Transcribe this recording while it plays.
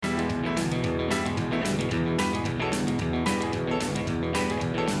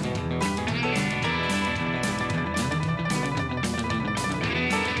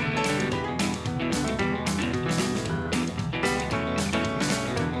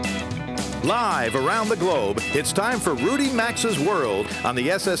Live around the globe, it's time for Rudy Maxa's World on the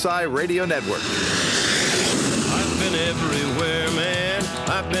SSI Radio Network. I've been everywhere, man.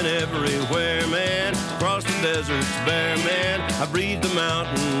 I've been everywhere, man. Across the deserts bare, man. I breathed the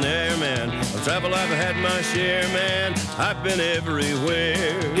mountain air, man. Of travel I've had my share, man. I've been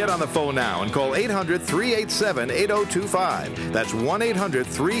everywhere. Get on the phone now and call 800-387-8025. That's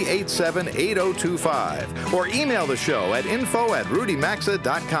 1-800-387-8025. Or email the show at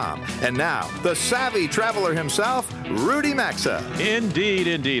info@rudymaxa.com. And now, the savvy traveler himself, Rudy Maxa.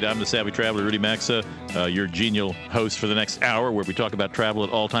 Indeed. I'm the savvy traveler, Rudy Maxa, your genial host for the next hour, where we talk about travel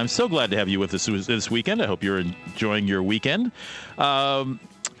at all times. So glad to have you with us this weekend. I hope you're enjoying your weekend.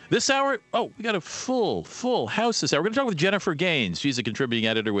 This hour, we got a full house this hour. We're going to talk with Jennifer Gaines. She's a contributing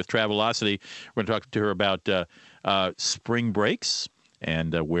editor with Travelocity. We're going to talk to her about spring breaks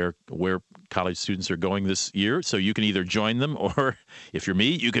and where college students are going this year, so you can either join them or, if you're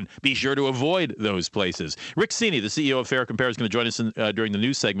me, you can be sure to avoid those places. Rick Cini, the CEO of Fare Compare, is going to join us during the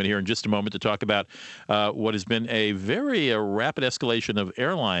news segment here in just a moment to talk about what has been a very rapid escalation of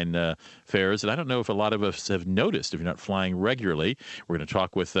airline fares, and I don't know if a lot of us have noticed if you're not flying regularly. We're going to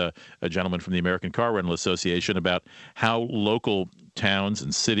talk with a gentleman from the American Car Rental Association about how local towns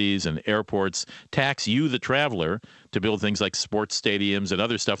and cities and airports tax you, the traveler, to build things like sports stadiums and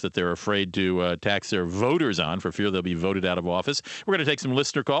other stuff that they're afraid to tax their voters on for fear they'll be voted out of office. We're going to take some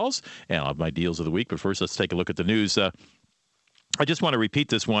listener calls, and I'll have my deals of the week. But first, let's take a look at the news. I just want to repeat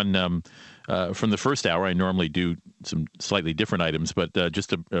this one from the first hour. I normally do some slightly different items, but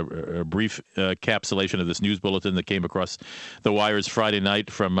just a brief encapsulation of this news bulletin that came across the wires Friday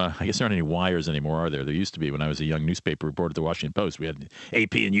night from, I guess there aren't any wires anymore, are there? There used to be when I was a young newspaper reporter at the Washington Post. We had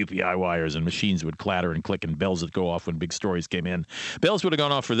AP and UPI wires, and machines would clatter and click, and bells would go off when big stories came in. Bells would have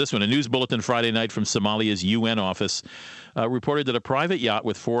gone off for this one. A news bulletin Friday night from Somalia's UN office reported that a private yacht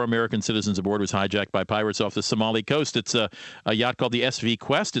with 4 American citizens aboard was hijacked by pirates off the Somali coast. It's a yacht called the SV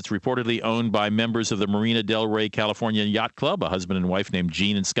Quest. It's reportedly owned by members of the Marina Del Rey California Yacht Club, a husband and wife named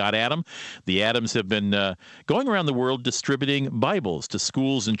Gene and Scott Adam. The Adams have been going around the world distributing Bibles to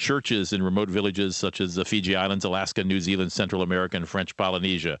schools and churches in remote villages such as the Fiji Islands, Alaska, New Zealand, Central America, and French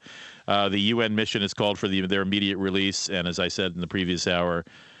Polynesia. The UN mission is called for their immediate release, and as I said in the previous hour,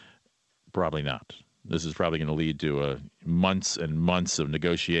 probably not. This is probably going to lead to months and months of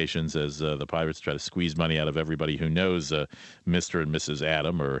negotiations as the pirates try to squeeze money out of everybody who knows Mr. and Mrs.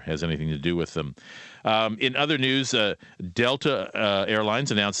 Adam or has anything to do with them. In other news, Delta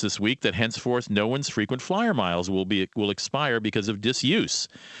Airlines announced this week that henceforth no one's frequent flyer miles will expire because of disuse.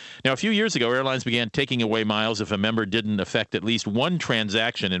 Now, a few years ago, airlines began taking away miles if a member didn't effect at least one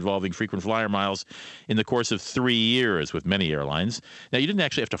transaction involving frequent flyer miles in the course of 3 years with many airlines. Now, you didn't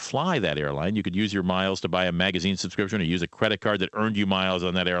actually have to fly that airline. You could use your miles to buy a magazine subscription or use a credit card that earned you miles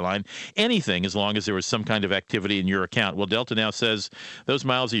on that airline. Anything as long as there was some kind of activity in your account. Well, Delta now says those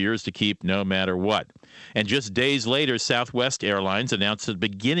miles are yours to keep no matter what. And just days later, Southwest Airlines announced that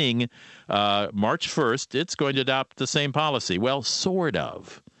beginning March 1st, it's going to adopt the same policy. Well, sort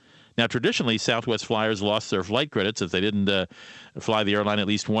of. Now, traditionally, Southwest flyers lost their flight credits if they didn't fly the airline at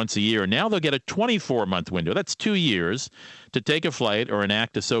least once a year. Now they'll get a 24-month window. That's 2 years to take a flight or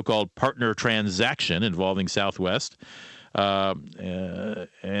enact a so-called partner transaction involving Southwest. And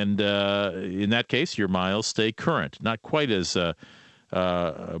in that case, your miles stay current. Not quite as a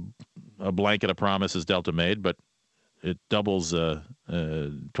blanket of promise as Delta made, but it doubles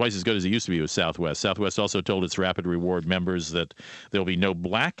twice as good as it used to be with Southwest. Southwest also told its Rapid Reward members that there'll be no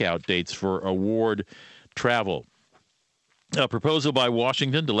blackout dates for award travel. A proposal by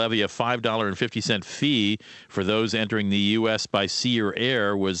Washington to levy a $5.50 fee for those entering the U.S. by sea or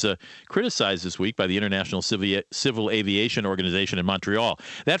air was criticized this week by the International Civil Aviation Organization in Montreal.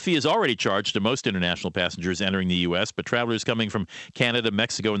 That fee is already charged to most international passengers entering the U.S., but travelers coming from Canada,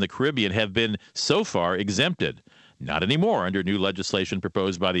 Mexico, and the Caribbean have been so far exempted. Not anymore under new legislation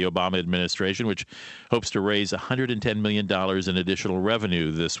proposed by the Obama administration, which hopes to raise $110 million in additional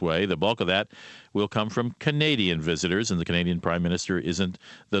revenue this way. The bulk of that will come from Canadian visitors, and the Canadian Prime Minister isn't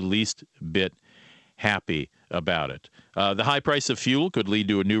the least bit happy about it. The high price of fuel could lead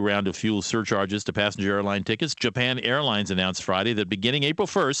to a new round of fuel surcharges to passenger airline tickets. Japan Airlines announced Friday that beginning April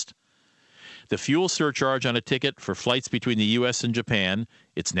 1st, the fuel surcharge on a ticket for flights between the U.S. and Japan,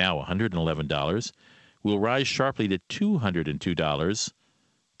 it's now $111, will rise sharply to $202,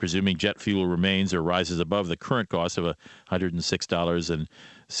 presuming jet fuel remains or rises above the current cost of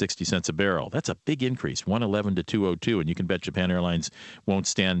 $106.60 a barrel. That's a big increase, $111 to $202, and you can bet Japan Airlines won't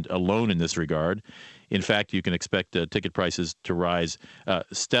stand alone in this regard. In fact, you can expect ticket prices to rise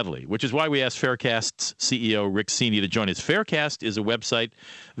steadily, which is why we asked Farecast's CEO Rick Cini to join us. Farecast is a website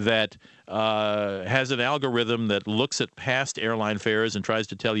that has an algorithm that looks at past airline fares and tries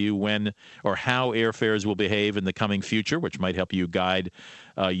to tell you when or how airfares will behave in the coming future, which might help you guide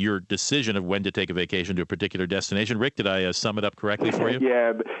your decision of when to take a vacation to a particular destination. Rick, did I sum it up correctly for you?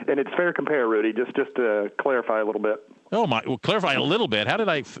 Yeah, and it's Fair Compare, Rudy, just to clarify a little bit. Oh, my! Well, clarify a little bit. How did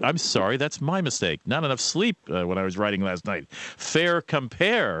I? I'm sorry, that's my mistake. Not enough sleep when I was writing last night. Fair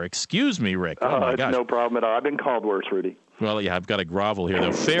Compare. Excuse me, Rick. Oh, my gosh. No problem at all. I've been called worse, Rudy. Well, yeah, I've got to grovel here, though.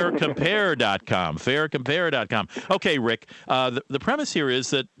 Faircompare.com. Faircompare.com. Okay, Rick, the premise here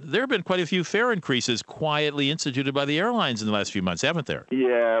is that there have been quite a few fare increases quietly instituted by the airlines in the last few months, haven't there?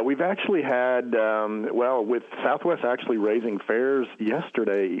 Yeah, we've actually had, with Southwest actually raising fares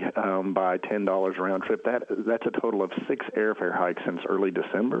yesterday by $10 round trip, that's a total of 6 airfare hikes since early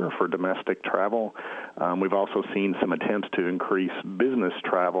December for domestic travel. We've also seen some attempts to increase business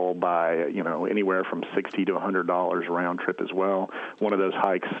travel by, anywhere from $60 to $100 round trip as well. One of those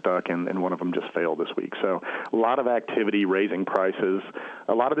hikes stuck, and one of them just failed this week. So a lot of activity raising prices.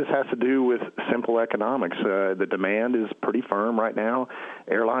 A lot of this has to do with simple economics. The demand is pretty firm right now.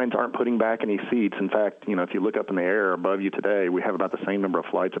 Airlines aren't putting back any seats. In fact, if you look up in the air above you today, we have about the same number of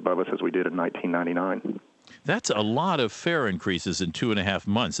flights above us as we did in 1999. That's a lot of fare increases in 2.5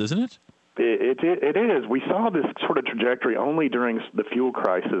 months, isn't it? It is. We saw this sort of trajectory only during the fuel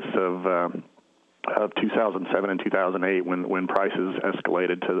crisis of 2007 and 2008 when prices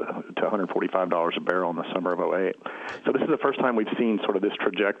escalated to $145 a barrel in the summer of 2008. So this is the first time we've seen sort of this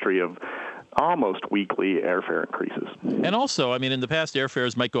trajectory of almost weekly airfare increases. And also, in the past,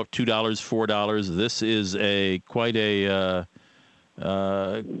 airfares might go up $2, $4. This is quite a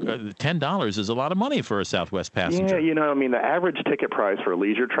 $10 is a lot of money for a Southwest passenger. Yeah, the average ticket price for a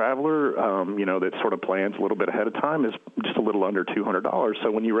leisure traveler, that sort of plans a little bit ahead of time is just a little under $200.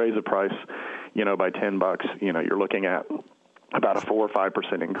 So when you raise a price, by $10, you're looking at about a 4 or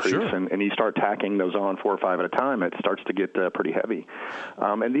 5% increase, sure. and you start tacking those on 4 or 5 at a time, it starts to get pretty heavy.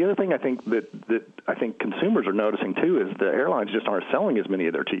 And the other thing I think that I think consumers are noticing too is the airlines just aren't selling as many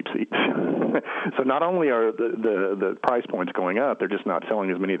of their cheap seats. So not only are the price points going up, they're just not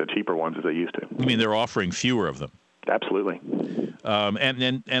selling as many of the cheaper ones as they used to. You mean they're offering fewer of them? Absolutely.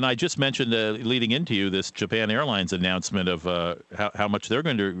 And I just mentioned leading into you this Japan Airlines announcement of how much they're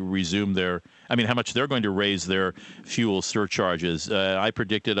going to how much they're going to raise their fuel surcharges. I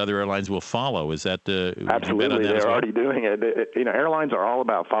predicted other airlines will follow. Is that absolutely? They're already doing it. Airlines are all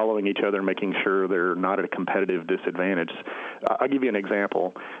about following each other, making sure they're not at a competitive disadvantage. I'll give you an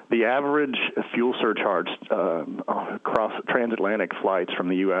example. The average fuel surcharge across transatlantic flights from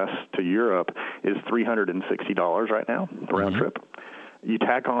the U.S. to Europe is $360 right now, round trip. You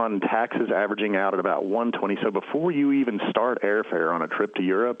tack on taxes averaging out at about $120. So before you even start airfare on a trip to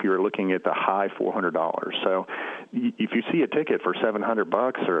Europe, you're looking at the high $400. So if you see a ticket for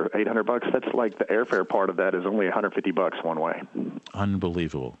 $700 or $800, that's like the airfare part of that is only $150 one way.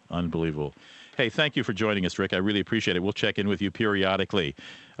 Unbelievable. Hey, thank you for joining us, Rick. I really appreciate it. We'll check in with you periodically.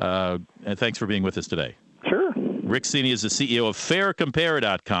 And thanks for being with us today. Sure. Rick Cini is the CEO of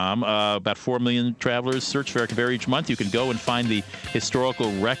FareCompare.com. About 4 million travelers search Fair Compare each month. You can go and find the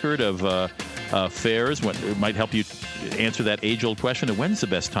historical record of fares. It might help you answer that age-old question of when's the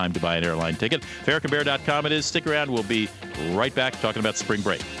best time to buy an airline ticket. FareCompare.com it is. Stick around. We'll be right back talking about spring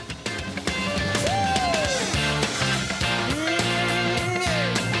break.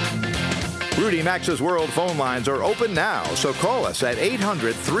 Rudy Maxa's World phone lines are open now, so call us at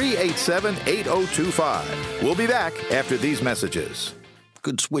 800-387-8025. We'll be back after these messages.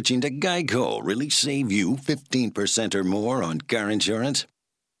 Could switching to Geico really save you 15% or more on car insurance?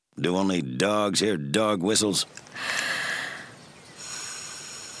 Do only dogs hear dog whistles?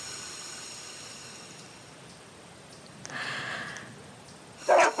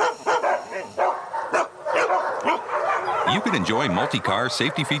 You can enjoy multi-car,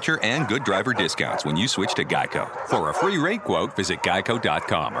 safety feature, and good driver discounts when you switch to Geico. For a free rate quote, visit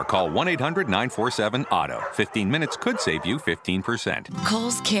geico.com or call 1-800-947-AUTO. 15 minutes could save you 15%.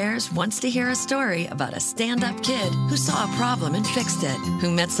 Kohl's Cares wants to hear a story about a stand-up kid who saw a problem and fixed it,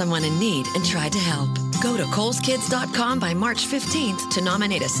 who met someone in need and tried to help. Go to KohlsKids.com by March 15th to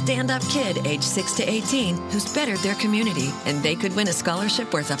nominate a stand-up kid age 6 to 18 who's bettered their community, and they could win a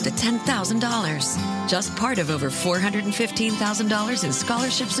scholarship worth up to $10,000. Just part of over $415,000 in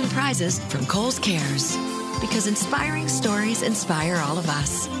scholarships and prizes from Kohl's Cares. Because inspiring stories inspire all of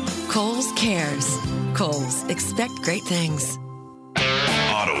us. Kohl's Cares. Kohl's. Expect great things.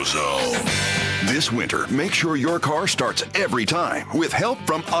 AutoZone. This winter, make sure your car starts every time with help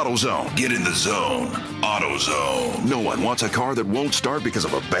from AutoZone. Get in the zone. AutoZone. No one wants a car that won't start because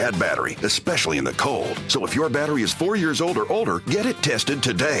of a bad battery, especially in the cold. So if your battery is 4 years old or older, get it tested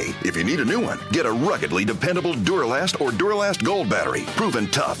today. If you need a new one, get a ruggedly dependable Duralast or Duralast Gold battery, proven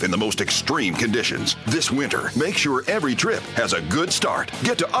tough in the most extreme conditions. This winter, make sure every trip has a good start.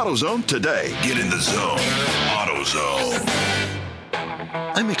 Get to AutoZone today. Get in the zone. AutoZone.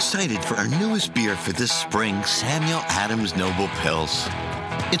 I'm excited for our newest beer for this spring, Samuel Adams Noble Pils.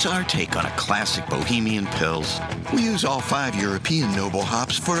 It's our take on a classic Bohemian Pils. We use all 5 European Noble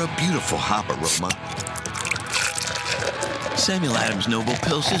hops for a beautiful hop aroma. Samuel Adams Noble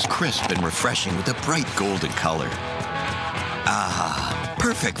Pils is crisp and refreshing with a bright golden color. Ah,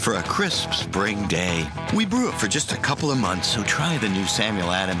 perfect for a crisp spring day. We brew it for just a couple of months, so try the new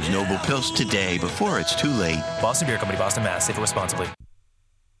Samuel Adams Noble Pils today before it's too late. Boston Beer Company, Boston, Mass. Safe and responsibly.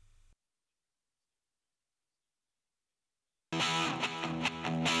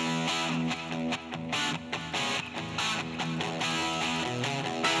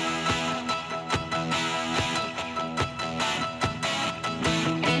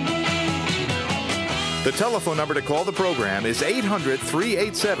 The telephone number to call the program is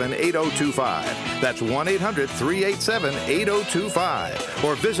 800-387-8025. That's 1-800-387-8025.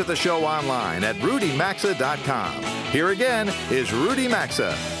 Or visit the show online at rudymaxa.com. Here again is Rudy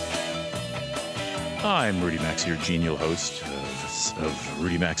Maxa. I'm Rudy Maxa, your genial host of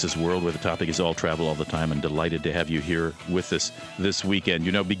Rudy Maxa's World, where the topic is all travel all the time, and delighted to have you here with us this weekend.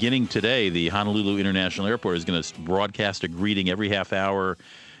 You know, beginning today, the Honolulu International Airport is going to broadcast a greeting every half hour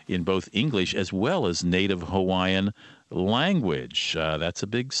in both English as well as native Hawaiian language. That's a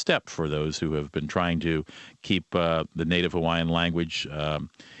big step for those who have been trying to keep the native Hawaiian language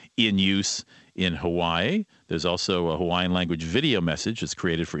in use in Hawaii. There's also a Hawaiian language video message that's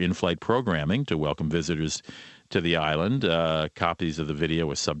created for in-flight programming to welcome visitors to the island. Copies of the video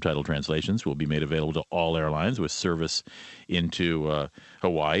with subtitle translations will be made available to all airlines with service into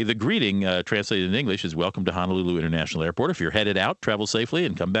Hawaii. The greeting, translated in English, is welcome to Honolulu International Airport. If you're headed out, travel safely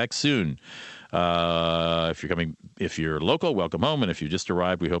and come back soon. If you're local, welcome home. And if you just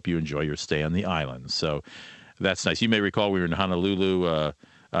arrived, we hope you enjoy your stay on the island. So that's nice. You may recall we were in Honolulu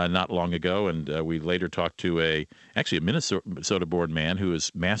not long ago, and we later talked to a Minnesota-born man who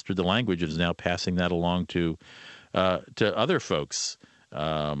has mastered the language and is now passing that along to other folks,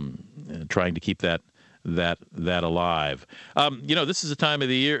 trying to keep that alive. This is a time of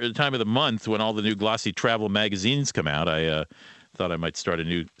the year, a time of the month when all the new glossy travel magazines come out. I thought I might start a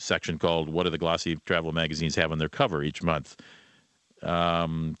new section called "What do the glossy travel magazines have on their cover each month?"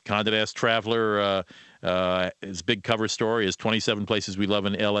 Condé Nast Traveler. His big cover story is 27 places we love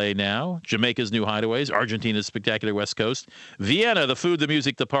in L.A. now, Jamaica's new hideaways, Argentina's spectacular West Coast, Vienna, the food, the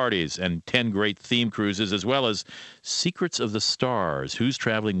music, the parties, and 10 great theme cruises, as well as Secrets of the Stars, who's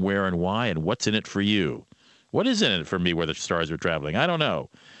traveling where and why, and what's in it for you. What is in it for me where the stars are traveling? I don't know.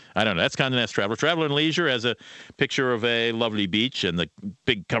 That's Condé Nast Traveler. Traveler and Leisure has a picture of a lovely beach, and the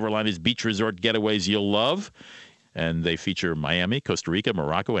big cover line is Beach Resort Getaways You'll Love. And they feature Miami, Costa Rica,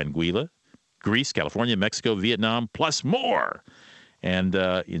 Morocco, Anguilla, Greece, California, Mexico, Vietnam, plus more. And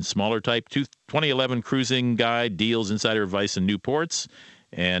in smaller type, 2011 cruising guide, deals, insider advice, and new ports.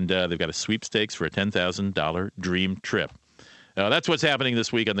 And they've got a sweepstakes for a $10,000 dream trip. That's what's happening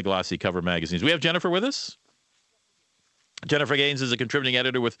this week on the glossy cover magazines. We have Jennifer with us. Jennifer Gaines is a contributing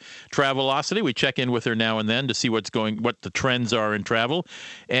editor with Travelocity. We check in with her now and then to see what the trends are in travel.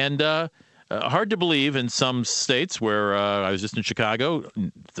 And hard to believe in some states where I was just in Chicago,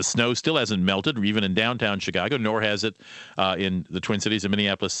 the snow still hasn't melted, even in downtown Chicago, nor has it in the Twin Cities of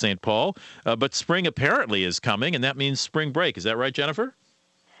Minneapolis, St. Paul. But spring apparently is coming, and that means spring break. Is that right, Jennifer?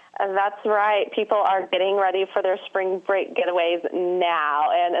 That's right. People are getting ready for their spring break getaways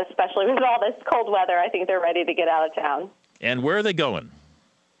now, and especially with all this cold weather, I think they're ready to get out of town. And where are they going?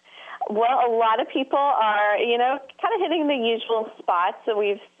 Well, a lot of people are, kind of hitting the usual spots. So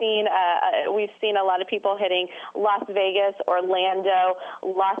we've seen a lot of people hitting Las Vegas, Orlando,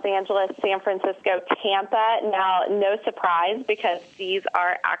 Los Angeles, San Francisco, Tampa. Now, no surprise, because these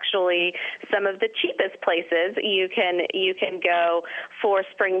are actually some of the cheapest places you can go for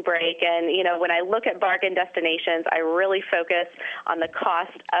spring break. And when I look at bargain destinations, I really focus on the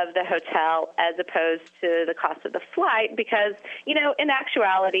cost of the hotel as opposed to the cost of the flight, because in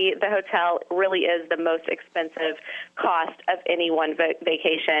actuality, the hotel really is the most expensive cost of any one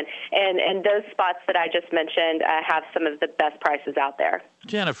vacation. And those spots that I just mentioned have some of the best prices out there.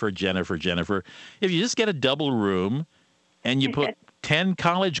 Jennifer, if you just get a double room and you put 10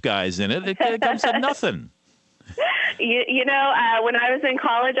 college guys in it, it comes to nothing. When I was in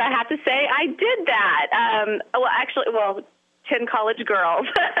college, I have to say I did that. 10 college girls.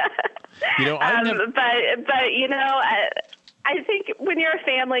 I think when you're a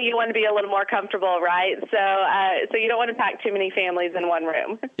family, you want to be a little more comfortable, right? So you don't want to pack too many families in one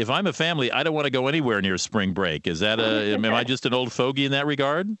room. If I'm a family, I don't want to go anywhere near spring break. Is that am I just an old fogey in that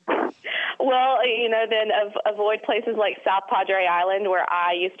regard? Well, then avoid places like South Padre Island, where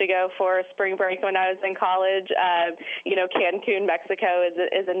I used to go for spring break when I was in college. Cancun, Mexico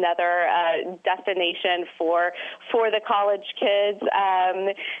is another destination for the college kids.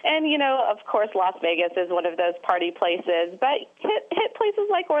 Of course, Las Vegas is one of those party places. But hit places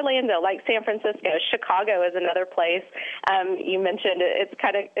like Orlando, like San Francisco. Chicago is another place. You mentioned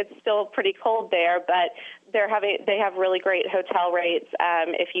it's still pretty cold there, but they have really great hotel rates.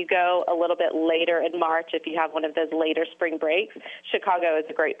 If you go a little bit later in March, if you have one of those later spring breaks, Chicago is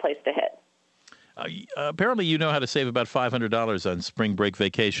a great place to hit. Apparently, you know how to save about $500 on spring break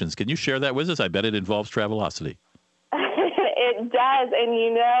vacations. Can you share that with us? I bet it involves Travelocity. It does,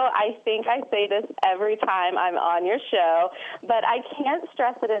 and I think I say this every time I'm on your show, but I can't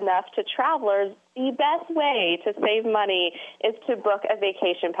stress it enough to travelers. The best way to save money is to book a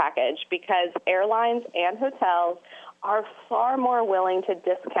vacation package, because airlines and hotels are far more willing to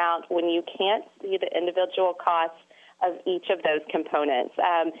discount when you can't see the individual costs of each of those components.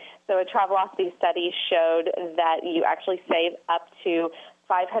 So a Travelocity study showed that you actually save up to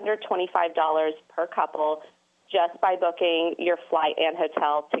 $525 per couple just by booking your flight and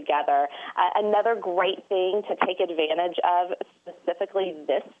hotel together. Another great thing to take advantage of specifically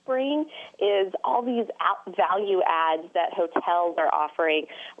this spring is all these value adds that hotels are offering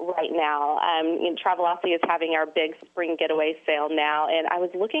right now. Travelocity is having our big spring getaway sale now, and I was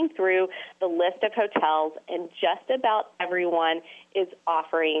looking through the list of hotels, and just about everyone is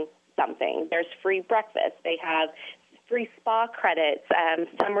offering something. There's free breakfast. They have free spa credits.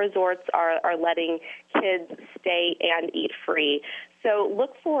 Some resorts are letting kids stay and eat free. So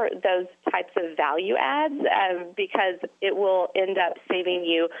look for those types of value adds because it will end up saving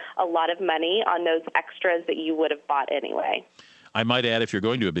you a lot of money on those extras that you would have bought anyway. I might add, if you're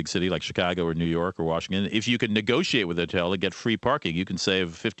going to a big city like Chicago or New York or Washington, if you can negotiate with a hotel to get free parking, you can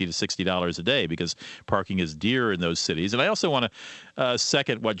save $50 to $60 a day, because parking is dear in those cities. And I also want to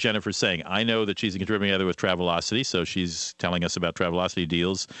second what Jennifer's saying. I know that she's a contributing editor with Travelocity, so she's telling us about Travelocity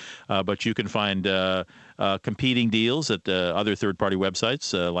deals. But you can find competing deals at other third-party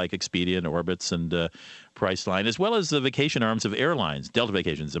websites like Expedia and Orbitz and Priceline, as well as the vacation arms of airlines, Delta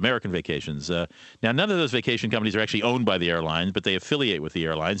Vacations, American Vacations. Now, none of those vacation companies are actually owned by the airlines, but they affiliate with the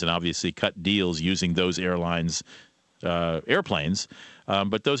airlines and obviously cut deals using those airlines' airplanes.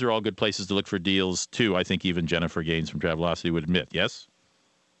 But those are all good places to look for deals, too. I think even Jennifer Gaines from Travelocity would admit, yes?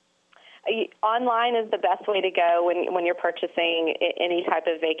 Online is the best way to go when you're purchasing any type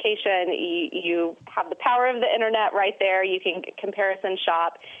of vacation. You have the power of the internet right there. You can comparison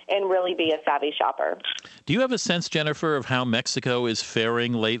shop and really be a savvy shopper. Do you have a sense, Jennifer, of how Mexico is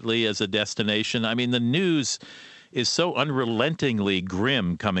faring lately as a destination? I mean, the news is so unrelentingly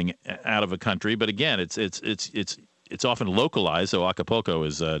grim coming out of a country, but again, it's often localized, so Acapulco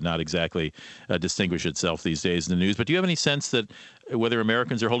is not exactly distinguished itself these days in the news. But do you have any sense that whether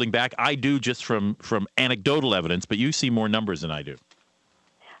Americans are holding back? I do, just from anecdotal evidence, but you see more numbers than I do.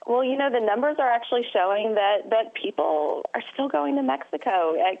 Well, the numbers are actually showing that people are still going to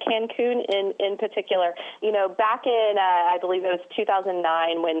Mexico, Cancun in particular. Back in, I believe it was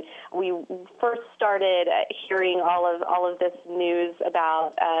 2009, when we first started hearing all of this news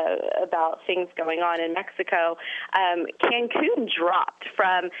about things going on in Mexico, Cancun dropped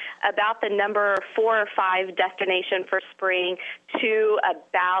from about the number 4 or 5 destination for spring to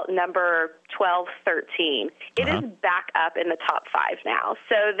about number 12, 13. It is back up in the top 5 now.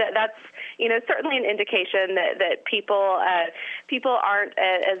 So that's certainly an indication that people aren't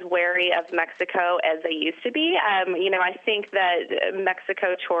as wary of Mexico as they used to be. I think that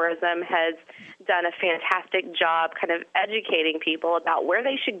Mexico tourism has done a fantastic job kind of educating people about where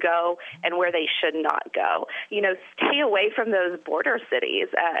they should go and where they should not go. Stay away from those border cities.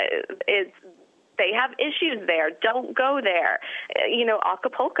 They have issues there. Don't go there.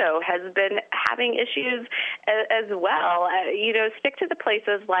 Acapulco has been having issues as well. Stick to the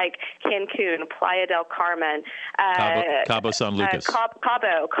places like Cancun, Playa del Carmen, Cabo San Lucas.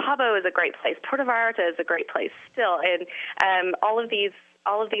 Cabo is a great place. Puerto Vallarta is a great place still, and all of these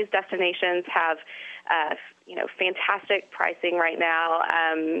destinations have fantastic pricing right now.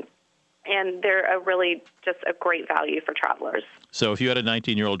 And they're really just a great value for travelers. So if you had a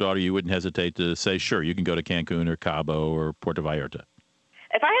 19-year-old daughter, you wouldn't hesitate to say, sure, you can go to Cancun or Cabo or Puerto Vallarta.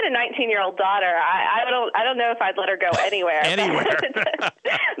 If I had a 19-year-old daughter, I don't know if I'd let her go anywhere.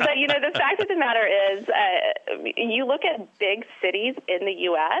 But you know, the fact of the matter is, you look at big cities in the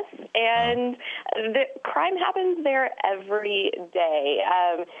U.S. and the crime happens there every day,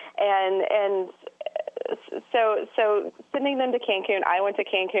 and so sending them to Cancun. I went to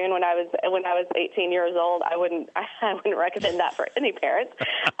Cancun when I was 18 years old. I wouldn't recommend that for any parents.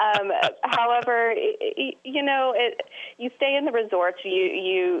 However, you know, you stay in the resorts.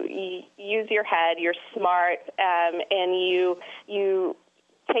 You use your head. You're smart, and you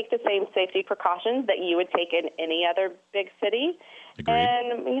take the same safety precautions that you would take in any other big city. Agreed.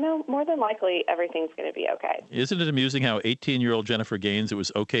 And, you know, more than likely, everything's going to be okay. Isn't it amusing how 18-year-old Jennifer Gaines, it was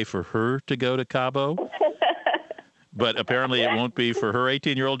okay for her to go to Cabo, but apparently it won't be for her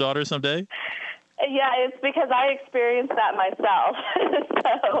 18-year-old daughter someday? Yeah, it's because I experienced that myself.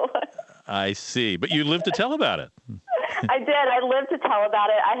 So I see. But you lived to tell about it. I did. I lived to tell about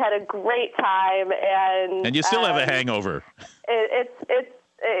it. I had a great time. And you still have a hangover. It's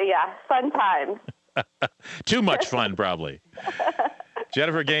fun times. Too much fun, probably.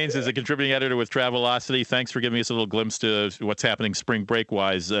 Jennifer Gaines is a contributing editor with Travelocity. Thanks for giving us a little glimpse to what's happening spring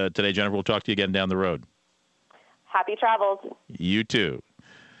break-wise today, Jennifer. We'll talk to you again down the road. Happy travels. You too.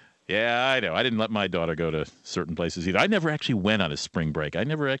 Yeah, I know. I didn't let my daughter go to certain places either. I never actually went on a spring break. I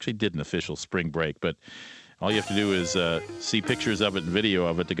never actually did an official spring break, but all you have to do is see pictures of it and video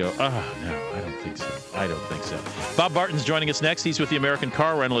of it to go, no, I don't think so. Bob Barton's joining us next. He's with the American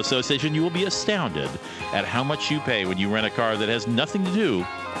Car Rental Association. You will be astounded at how much you pay when you rent a car that has nothing to do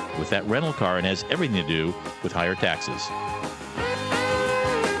with that rental car and has everything to do with higher taxes.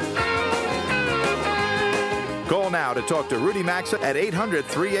 Call now to talk to Rudy Maxa at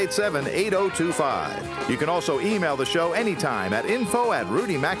 800-387-8025. You can also email the show anytime at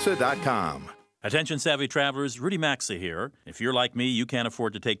info@rudymaxa.com. Attention savvy travelers, Rudy Maxa here. If you're like me, you can't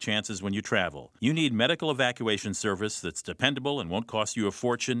afford to take chances when you travel. You need medical evacuation service that's dependable and won't cost you a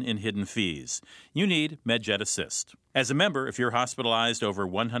fortune in hidden fees. You need MedJet Assist. As a member, if you're hospitalized over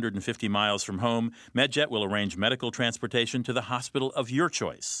 150 miles from home, MedJet will arrange medical transportation to the hospital of your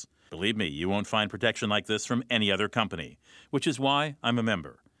choice. Believe me, you won't find protection like this from any other company, which is why I'm a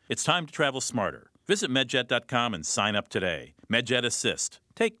member. It's time to travel smarter. Visit MedJet.com and sign up today. MedJet Assist.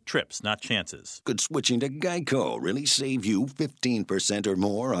 Take trips, not chances. Could switching to Geico really save you 15% or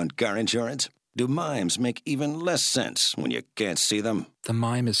more on car insurance? Do mimes make even less sense when you can't see them? The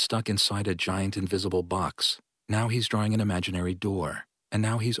mime is stuck inside a giant invisible box. Now he's drawing an imaginary door. And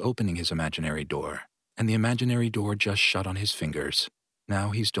now he's opening his imaginary door. And the imaginary door just shut on his fingers.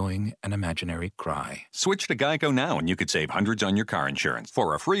 Now he's doing an imaginary cry. Switch to Geico now and you could save hundreds on your car insurance.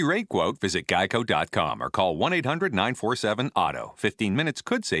 For a free rate quote, visit geico.com or call 1-800-947-AUTO. 15 minutes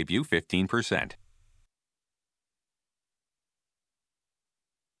could save you 15%.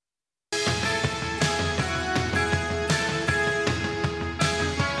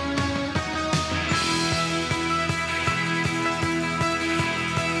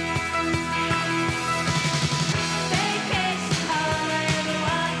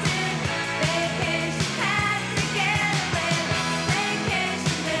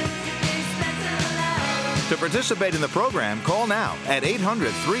 To participate in the program, call now at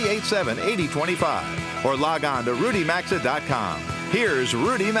 800-387-8025 or log on to rudymaxa.com. Here's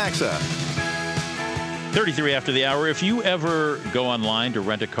Rudy Maxa. 33 after the hour. If you ever go online to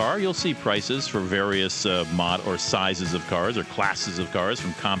rent a car, you'll see prices for various mod or sizes of cars or classes of cars,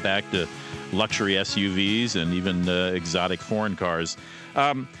 from compact to luxury SUVs and even exotic foreign cars.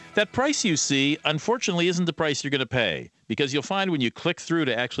 That price you see, unfortunately, isn't the price you're going to pay, because you'll find when you click through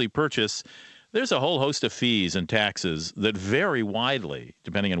to actually purchase, there's a whole host of fees and taxes that vary widely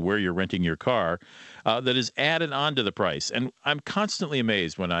depending on where you're renting your car, that is added onto the price. And I'm constantly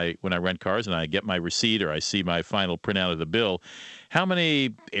amazed when I rent cars and I get my receipt or I see my final printout of the bill, how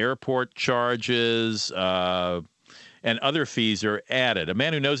many airport charges and other fees are added. A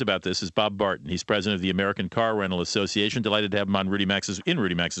man who knows about this is Bob Barton. He's president of the American Car Rental Association. Delighted to have him on Rudy Max's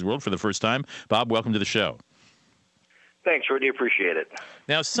World for the first time. Bob, welcome to the show. Thanks, Rudy. Appreciate it.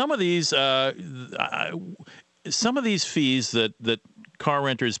 Now, some of these fees that car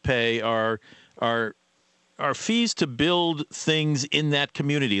renters pay are fees to build things in that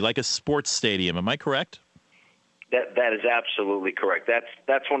community, like a sports stadium. Am I correct? That is absolutely correct.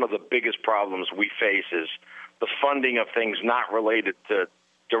 That's one of the biggest problems we face, is the funding of things not related to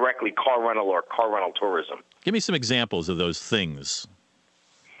directly car rental or car rental tourism. Give me some examples of those things.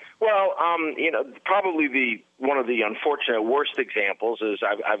 Well, probably one of the unfortunate worst examples is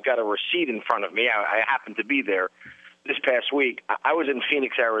I've got a receipt in front of me. I happened to be there this past week. I was in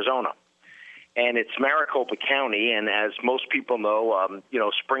Phoenix, Arizona, and it's Maricopa County. And as most people know,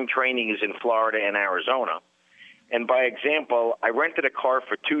 spring training is in Florida and Arizona. And by example, I rented a car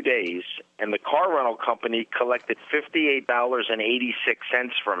for 2 days, and the car rental company collected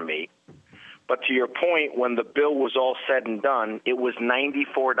 $58.86 from me. But to your point, when the bill was all said and done, it was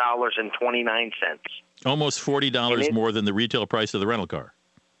 $94.29. Almost $40 more than the retail price of the rental car.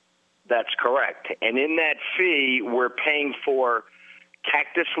 That's correct. And in that fee, we're paying for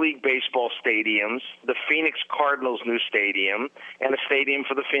Cactus League baseball stadiums, the Phoenix Cardinals' new stadium, and a stadium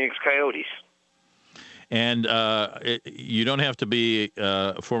for the Phoenix Coyotes. And you don't have to be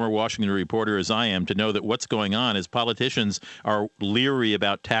a former Washington reporter, as I am, to know that what's going on is politicians are leery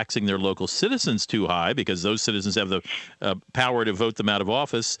about taxing their local citizens too high because those citizens have the power to vote them out of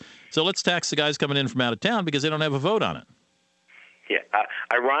office. So let's tax the guys coming in from out of town because they don't have a vote on it. Yeah.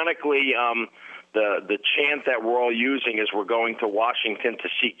 Ironically, the chant that we're all using is we're going to Washington to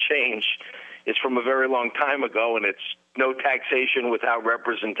seek change is from a very long time ago, and it's no taxation without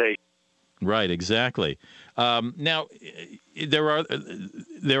representation. Right, exactly. Now,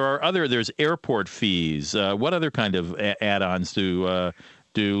 there's airport fees. What other kind of add-ons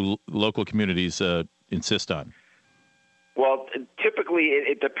do local communities insist on? Well, typically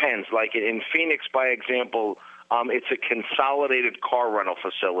it depends. Like in Phoenix, by example, it's a consolidated car rental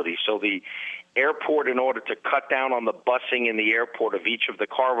facility. So the airport, in order to cut down on the busing in the airport of each of the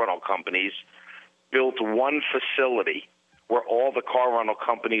car rental companies, built one facility where all the car rental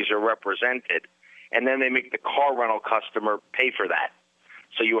companies are represented, and then they make the car rental customer pay for that.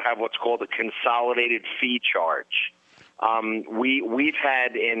 So you have what's called a consolidated fee charge. We've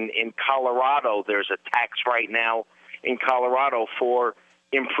had in Colorado, there's a tax right now in Colorado for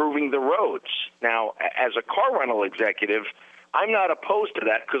improving the roads. Now, as a car rental executive, I'm not opposed to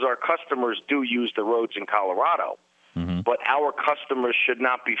that because our customers do use the roads in Colorado. Mm-hmm. But our customers should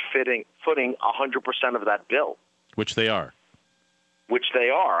not be footing 100% of that bill. Which they are.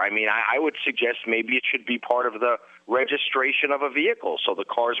 I mean, I would suggest maybe it should be part of the registration of a vehicle. So the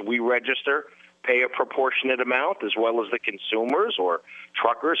cars we register pay a proportionate amount, as well as the consumers or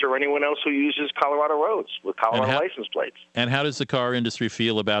truckers or anyone else who uses Colorado roads with Colorado license plates. And how does the car industry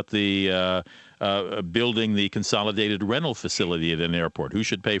feel about the building the consolidated rental facility at an airport? Who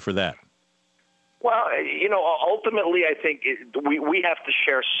should pay for that? Well, ultimately, I think we have to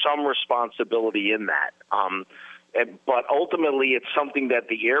share some responsibility in that. But ultimately, it's something that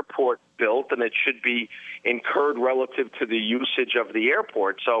the airport built, and it should be incurred relative to the usage of the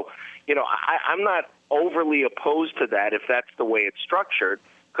airport. So, I'm not overly opposed to that if that's the way it's structured,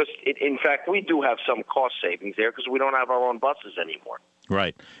 because, in fact, we do have some cost savings there because we don't have our own buses anymore.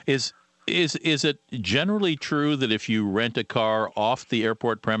 Right. Is it generally true that if you rent a car off the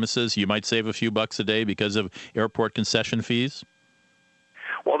airport premises, you might save a few bucks a day because of airport concession fees?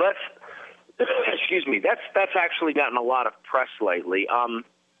 Well, that's actually gotten a lot of press lately. A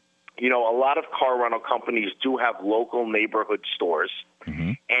lot of car rental companies do have local neighborhood stores,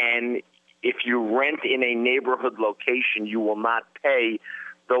 mm-hmm. and if you rent in a neighborhood location, you will not pay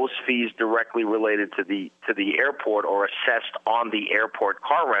those fees directly related to the airport or assessed on the airport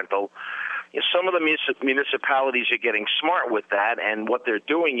car rental. Some of the municipalities are getting smart with that, and what they're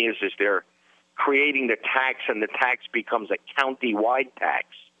doing is they're creating the tax, and the tax becomes a county-wide tax.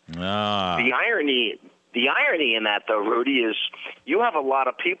 The irony in that, though, Rudy, is you have a lot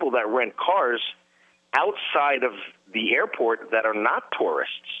of people that rent cars outside of the airport that are not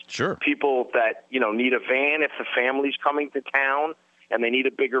tourists. Sure. People that, need a van if the family's coming to town and they need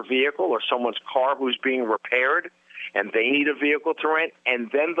a bigger vehicle, or someone's car who's being repaired and they need a vehicle to rent, and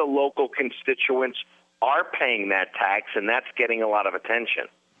then the local constituents are paying that tax, and that's getting a lot of attention.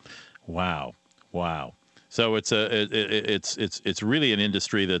 Wow. So it's really an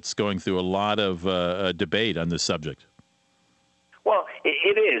industry that's going through a lot of debate on this subject. Well,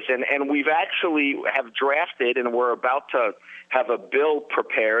 it is, and we've actually have drafted, and we're about to have a bill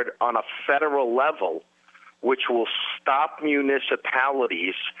prepared on a federal level, which will stop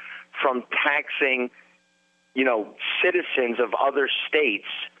municipalities from taxing, citizens of other states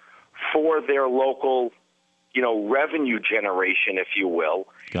for their local, revenue generation, if you will.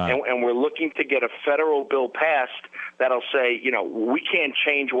 And we're looking to get a federal bill passed that'll say, we can't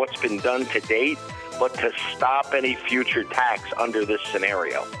change what's been done to date, but to stop any future tax under this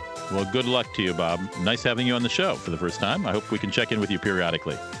scenario. Well, good luck to you, Bob. Nice having you on the show for the first time. I hope we can check in with you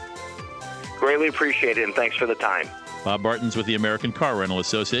periodically. Greatly appreciate it, and thanks for the time. Bob Barton's with the American Car Rental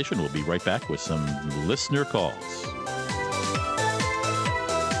Association. We'll be right back with some listener calls.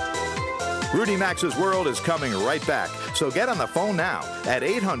 Rudy Maxa's World is coming right back. So get on the phone now at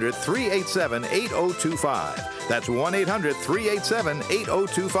 800-387-8025. That's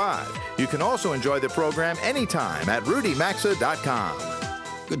 1-800-387-8025. You can also enjoy the program anytime at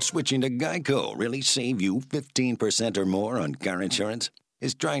rudymaxa.com. Could switching to Geico really save you 15% or more on car insurance?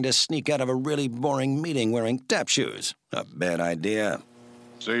 Is trying to sneak out of a really boring meeting wearing tap shoes a bad idea?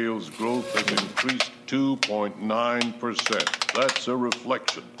 Sales growth has increased 2.9%. That's a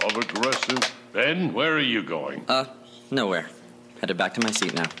reflection of aggressive... Ben, where are you going? Nowhere. Headed back to my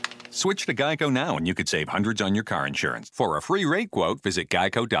seat now. Switch to Geico now and you could save hundreds on your car insurance. For a free rate quote, visit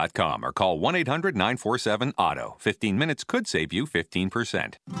geico.com or call 1-800-947-AUTO. 15 minutes could save you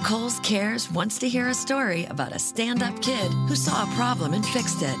 15%. Kohl's Cares wants to hear a story about a stand-up kid who saw a problem and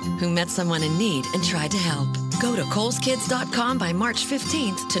fixed it, who met someone in need and tried to help. Go to KohlsKids.com by March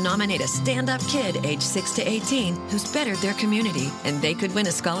 15th to nominate a stand-up kid age 6 to 18 who's bettered their community, and they could win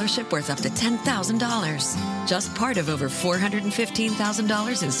a scholarship worth up to $10,000. Just part of over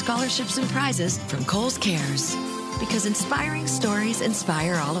 $415,000 in scholarships and prizes from Kohl's Cares. Because inspiring stories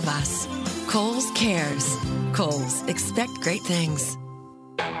inspire all of us. Kohl's Cares. Kohl's. Expect great things.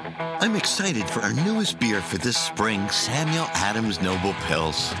 I'm excited for our newest beer for this spring, Samuel Adams Noble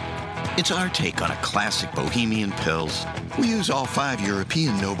Pils. It's our take on a classic Bohemian Pils. We use all 5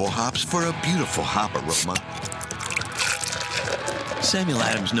 European noble hops for a beautiful hop aroma. Samuel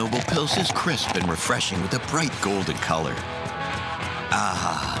Adams Noble Pils is crisp and refreshing with a bright golden color.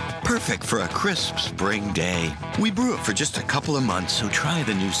 Perfect for a crisp spring day. We brew it for just a couple of months, so try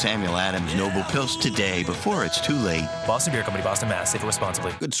the new Samuel Adams Noble Pils today before it's too late. Boston Beer Company, Boston, Mass. Save it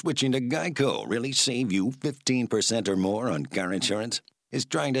responsibly. Could switching to Geico really save you 15% or more on car insurance? Is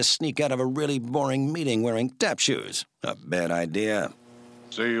trying to sneak out of a really boring meeting wearing tap shoes a bad idea?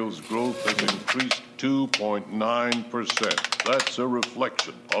 Sales growth has increased 2.9%. That's a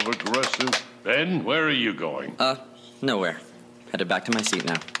reflection of aggressive... Ben, where are you going? Nowhere. Headed back to my seat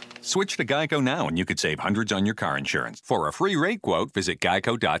now. Switch to Geico now and you could save hundreds on your car insurance. For a free rate quote, visit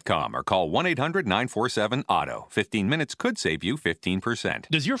geico.com or call 1-800-947-AUTO. 15 minutes could save you 15%.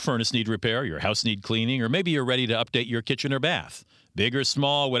 Does your furnace need repair, your house need cleaning, or maybe you're ready to update your kitchen or bath? Big or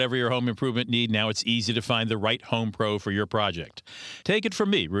small, whatever your home improvement need, now it's easy to find the right home pro for your project. Take it from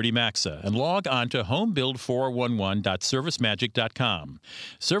me, Rudy Maxa, and log on to homebuild411.servicemagic.com.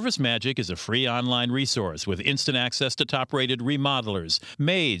 Service Magic is a free online resource with instant access to top-rated remodelers,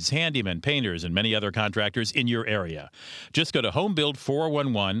 maids, handymen, painters, and many other contractors in your area. Just go to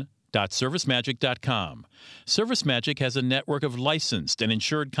homebuild411.servicemagic.com. Service Magic has a network of licensed and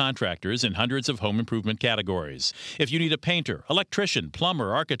insured contractors in hundreds of home improvement categories. If you need a painter, electrician,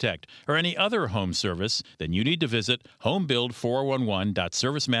 plumber, architect, or any other home service, then you need to visit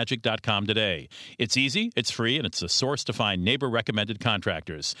homebuild411.servicemagic.com today. It's easy, it's free, and it's a source to find neighbor-recommended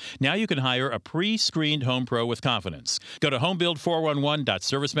contractors. Now you can hire a pre-screened home pro with confidence. Go to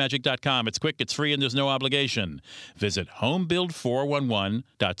homebuild411.servicemagic.com. It's quick, it's free, and there's no obligation. Visit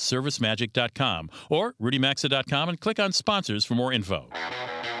homebuild411.servicemagic.com or rudymaxa.com and click on sponsors for more info.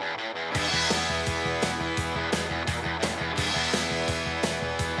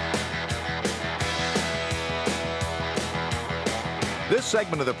 This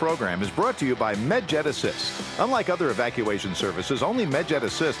segment of the program is brought to you by MedJet Assist. Unlike other evacuation services, only MedJet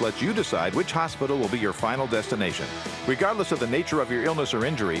Assist lets you decide which hospital will be your final destination. Regardless of the nature of your illness or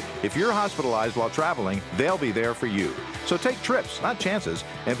injury, if you're hospitalized while traveling, they'll be there for you. So take trips, not chances,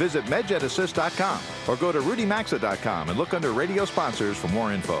 and visit MedJetAssist.com or go to rudymaxa.com and look under radio sponsors for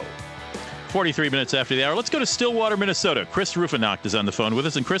more info. 43 minutes after the hour. Let's go to Stillwater, Minnesota. Chris Rufenacht is on the phone with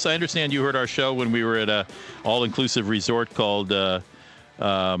us. And Chris, I understand you heard our show when we were at a all-inclusive resort called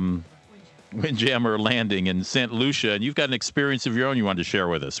Windjammer Landing in St. Lucia, and you've got an experience of your own you wanted to share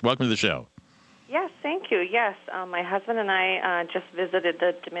with us. Welcome to the show. Yes, thank you. Yes, my husband and I just visited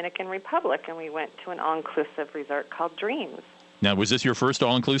the Dominican Republic, and we went to an all-inclusive resort called Dreams. Now, was this your first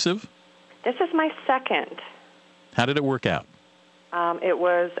all-inclusive? This is my second. How did it work out? It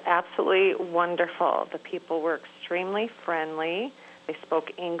was absolutely wonderful. The people were extremely friendly. They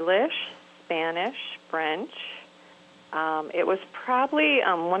spoke English, Spanish, French. It was probably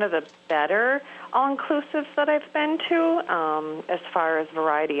one of the better all-inclusives that I've been to as far as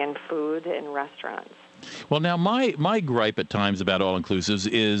variety in food and restaurants. Well, now, my gripe at times about all-inclusives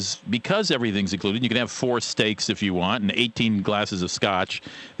is because everything's included, you can have 4 steaks if you want and 18 glasses of scotch,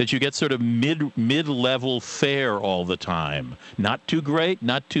 that you get sort of mid-level fare all the time. Not too great,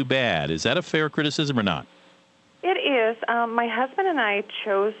 not too bad. Is that a fair criticism or not? It is. My husband and I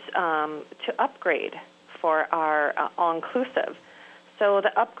chose to upgrade for our all-inclusive. So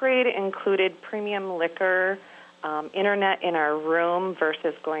the upgrade included premium liquor, internet in our room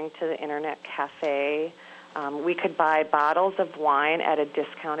versus going to the internet cafe, We could buy bottles of wine at a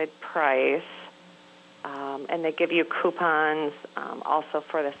discounted price, and they give you coupons also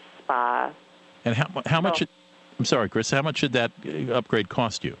for the spa. And how much? I'm sorry, Chris. How much should that upgrade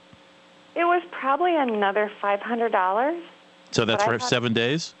cost you? It was probably another $500. So that's for 7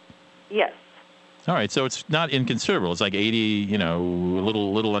 days? Yes. All right, so it's not inconsiderable. It's like 80, a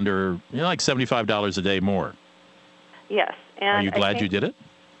little under, like $75 a day more. Yes. And are you glad you did it?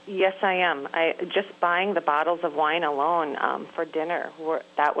 Yes, I am. Just buying the bottles of wine alone for dinner,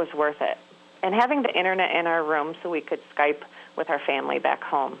 that was worth it. And having the internet in our room so we could Skype with our family back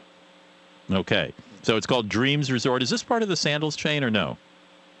home. Okay. So it's called Dreams Resort. Is this part of the Sandals chain or no?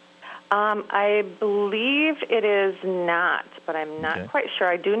 I believe it is not, but I'm not quite sure.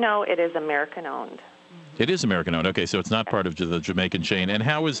 I do know it is American-owned. It is American-owned. Okay, so it's not part of the Jamaican chain. And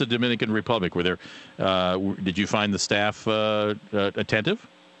how is the Dominican Republic? Did you find the staff attentive?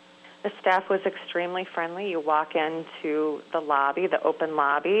 The staff was extremely friendly. You walk into the lobby, the open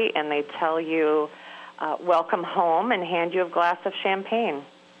lobby, and they tell you, welcome home, and hand you a glass of champagne.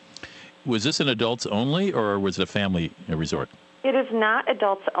 Was this an adults only, or was it a family resort? It is not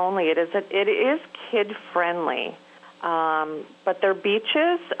adults only. It is kid-friendly. But their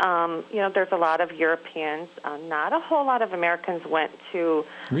beaches, there's a lot of Europeans. Not a whole lot of Americans went to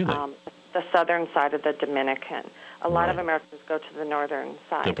the southern side of the Dominican. A lot of Americans go to the northern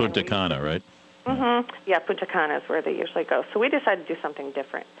side. To Punta Cana, right? Mm-hmm. Yeah, Punta Cana is where they usually go. So we decided to do something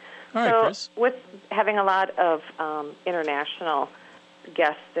different. All right, Chris. With having a lot of international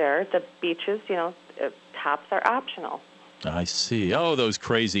guests there, the beaches, tops are optional. I see. Oh, those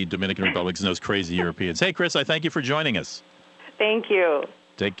crazy Dominican Republicans and those crazy Europeans. Hey, Chris, I thank you for joining us. Thank you.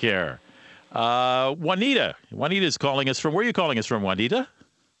 Take care. Juanita. Juanita's calling us from... Where are you calling us from, Juanita?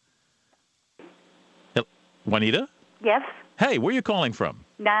 Juanita? Yes. Hey, where are you calling from?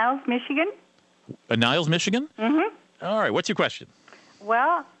 Niles, Michigan. Niles, Michigan? Mm-hmm. All right. What's your question?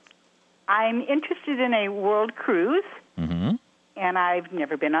 Well, I'm interested in a world cruise, and I've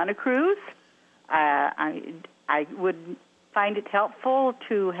never been on a cruise. I would find it helpful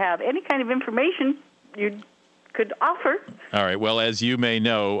to have any kind of information you could offer. All right. Well, as you may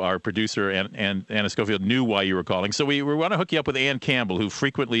know, our producer, Anna Schofield, knew why you were calling. So we want to hook you up with Ann Campbell, who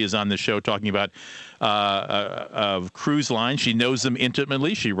frequently is on the show talking about cruise lines. She knows them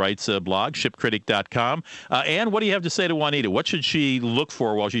intimately. She writes a blog, shipcritic.com. Ann, what do you have to say to Juanita? What should she look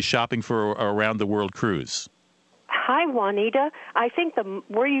for while she's shopping for a around-the-world cruise? Hi, Juanita. I think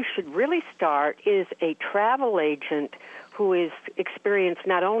where you should really start is a travel agent who is experienced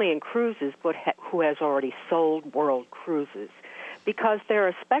not only in cruises, but who has already sold world cruises. Because they're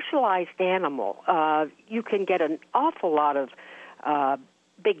a specialized animal, you can get an awful lot of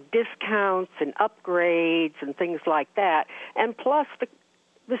big discounts and upgrades and things like that. And plus,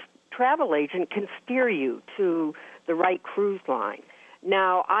 this travel agent can steer you to the right cruise line.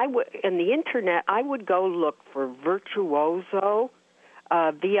 Now, in the Internet, I would go look for Virtuoso,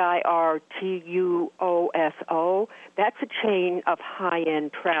 Virtuoso. That's a chain of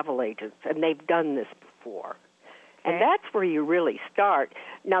high-end travel agents, and they've done this before. Okay. And that's where you really start.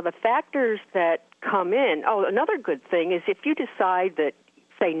 Now, the factors that come in, another good thing is if you decide that,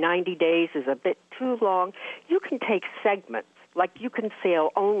 say, 90 days is a bit too long, you can take segments. Like you can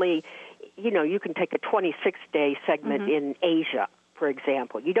sail only, you can take a 26-day segment in Asia, for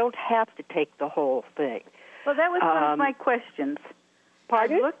example. You don't have to take the whole thing. Well, that was one of my questions.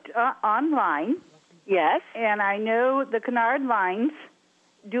 Pardon? I looked online. Yes. And I know the Cunard Lines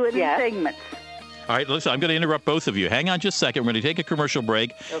do it in segments. All right, listen, I'm going to interrupt both of you. Hang on just a second. We're going to take a commercial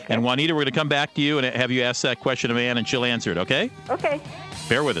break. Okay. And Juanita, we're going to come back to you and have you ask that question of Ann, and she'll answer it, okay? Okay.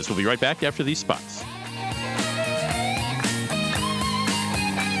 Bear with us. We'll be right back after these spots.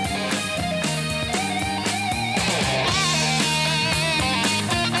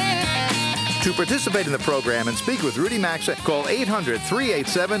 To participate in the program and speak with Rudy Maxa, call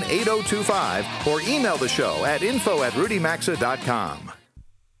 800-387-8025 or email the show at info@rudymaxa.com.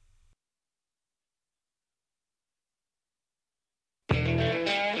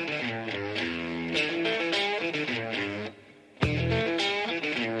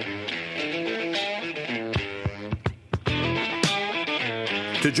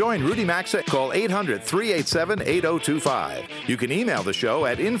 To join Rudy Maxa, call 800-387-8025. You can email the show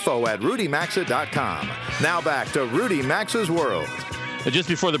at info@rudymaxa.com. Now back to Rudy Maxa's World. Just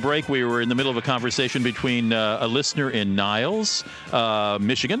before the break, we were in the middle of a conversation between a listener in Niles,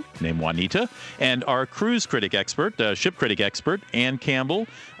 Michigan, named Juanita, and our cruise critic expert, ship critic expert, Ann Campbell.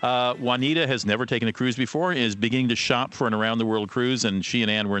 Juanita has never taken a cruise before, is beginning to shop for an around-the-world cruise, and she and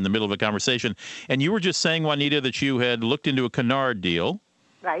Ann were in the middle of a conversation. And you were just saying, Juanita, that you had looked into a Cunard deal.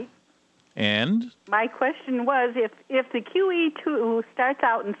 Right. And? My question was, if the QE2 starts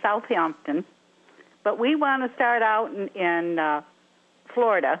out in Southampton, but we want to start out in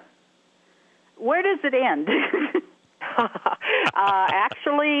Florida, where does it end?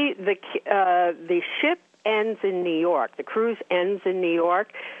 Actually, the ship ends in New York. The cruise ends in New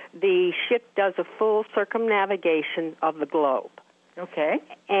York. The ship does a full circumnavigation of the globe. Okay.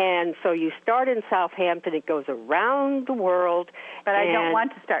 And so you start in Southampton. It goes around the world. But I don't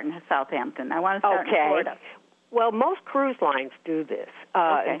want to start in Southampton. I want to start in Florida. Well, most cruise lines do this.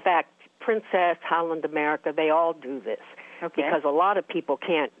 In fact, Princess, Holland America, they all do this. Okay. Because a lot of people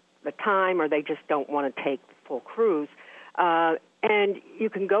can't the time or they just don't want to take the full cruise. And you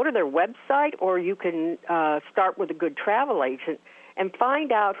can go to their website or you can start with a good travel agent and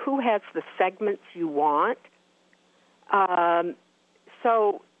find out who has the segments you want.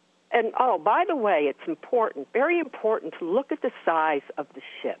 By the way, it's important, very important to look at the size of the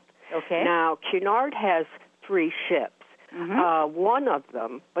ship. Okay. Now, Cunard has 3 ships. Mm-hmm. One of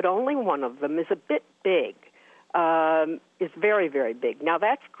them, but only one of them, is a bit big. Is very, very big. Now,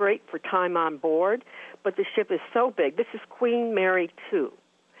 that's great for time on board, but the ship is so big. This is Queen Mary II.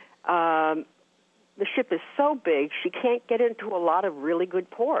 The ship is so big, she can't get into a lot of really good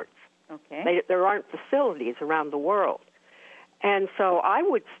ports. Okay. There aren't facilities around the world. And so I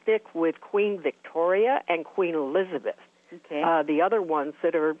would stick with Queen Victoria and Queen Elizabeth, the other ones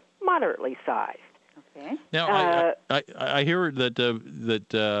that are moderately sized. Okay. Now, I hear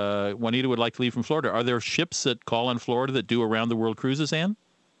that Juanita would like to leave from Florida. Are there ships that call on Florida that do around-the-world cruises, Ann?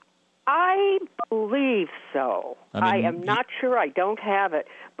 I believe so. I mean, I am not sure. I don't have it.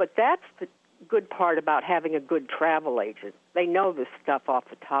 But that's the good part about having a good travel agent. They know this stuff off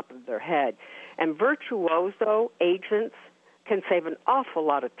the top of their head. And virtuoso agents can save an awful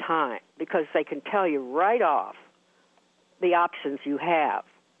lot of time because they can tell you right off the options you have.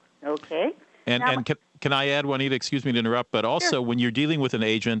 Okay. And can I add, Juanita, excuse me to interrupt, but also when you're dealing with an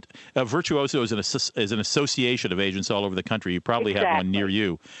agent, Virtuoso is an association of agents all over the country. You probably have one near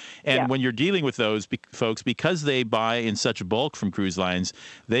you. And when you're dealing with those folks, because they buy in such bulk from cruise lines,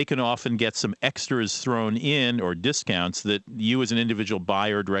 they can often get some extras thrown in or discounts that you as an individual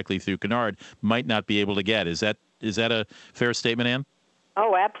buyer directly through Cunard might not be able to get. Is that a fair statement, Ann?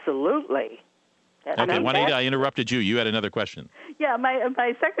 Oh, absolutely. Okay, Juanita, I interrupted you. You had another question. Yeah,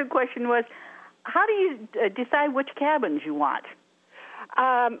 my second question was, how do you decide which cabins you want?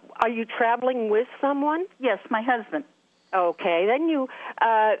 Are you traveling with someone? Yes, my husband. Okay, then you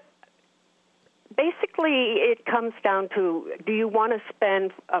basically it comes down to, do you want to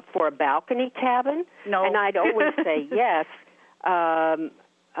spend for a balcony cabin? No. And I'd always say yes. I'd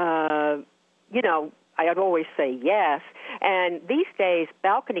always say yes. And these days,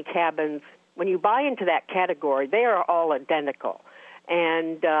 balcony cabins, when you buy into that category, they are all identical.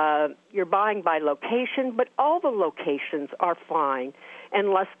 And you're buying by location, but all the locations are fine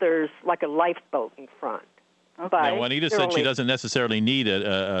unless there's like a lifeboat in front. Okay. Now, Juanita said she doesn't necessarily need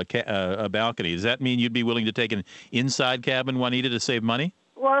a balcony. Does that mean you'd be willing to take an inside cabin, Juanita, to save money?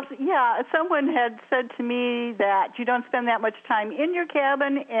 Well, yeah, someone had said to me that you don't spend that much time in your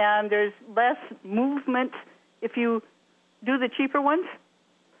cabin and there's less movement if you do the cheaper ones.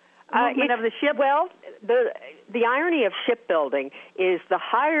 Movement of the ship? Well, the irony of shipbuilding is the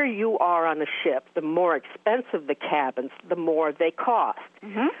higher you are on a ship, the more expensive the cabins, the more they cost.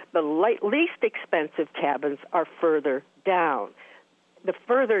 Mm-hmm. The least expensive cabins are further down. The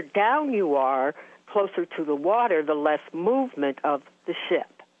further down you are, closer to the water, the less movement of the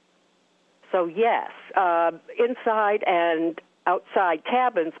ship. So yes, inside and outside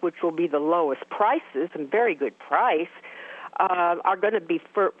cabins, which will be the lowest prices and very good price, are going to be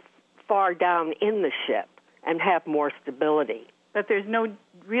far down in the ship and have more stability. But there's no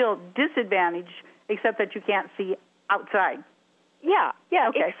real disadvantage except that you can't see outside. Yeah,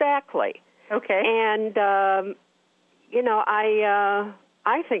 okay. Exactly. Okay. And,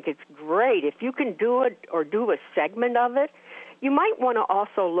 I think it's great. If you can do it or do a segment of it, you might want to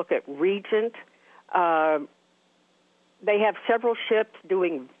also look at Regent. They have several ships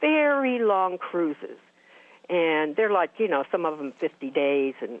doing very long cruises. And they're like, some of them 50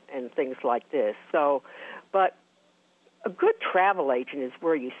 days and things like this. So, but a good travel agent is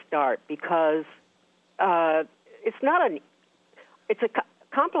where you start because it's a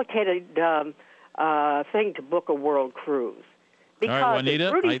complicated thing to book a world cruise. Because, all right, Juanita,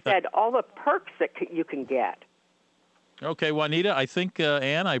 as Rudy said, all the perks that you can get. Okay, Juanita, I think,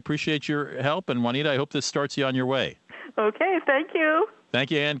 Ann, I appreciate your help. And Juanita, I hope this starts you on your way. Okay, thank you.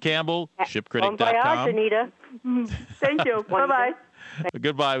 Thank you, Ann Campbell, shipcritic.com. Bon voyage, Anita. Thank you. Bye-bye.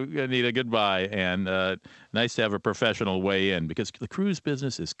 Goodbye, Anita. Goodbye. And nice to have a professional weigh in because the cruise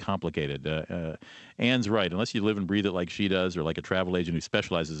business is complicated. Anne's right. Unless you live and breathe it like she does or like a travel agent who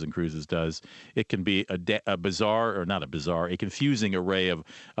specializes in cruises does, it can be a bizarre, or not a bizarre, a confusing array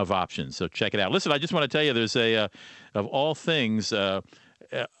of options. So check it out. Listen, I just want to tell you there's of all things, a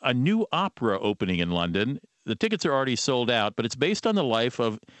new opera opening in London. The tickets are already sold out, but it's based on the life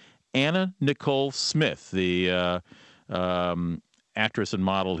of Anna Nicole Smith, the actress and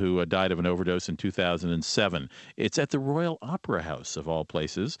model who died of an overdose in 2007. It's at the Royal Opera House, of all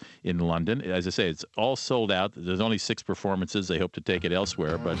places, in London. As I say, it's all sold out. There's only 6 performances. They hope to take it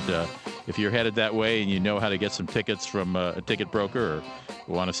elsewhere. But if you're headed that way and you know how to get some tickets from a ticket broker or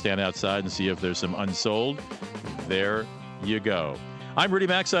want to stand outside and see if there's some unsold, there you go. I'm Rudy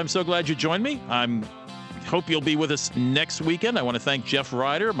Maxa. I'm so glad you joined me. Hope you'll be with us next weekend. I want to thank Jeff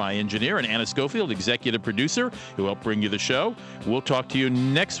Ryder, my engineer, and Anna Schofield, executive producer, who helped bring you the show. We'll talk to you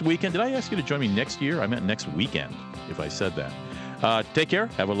next weekend. Did I ask you to join me next year? I meant next weekend, if I said that. Take care.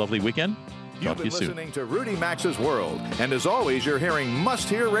 Have a lovely weekend. You've been listening to Rudy Maxa's World. And as always, you're hearing Must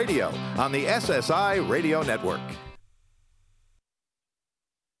Hear Radio on the SSI Radio Network.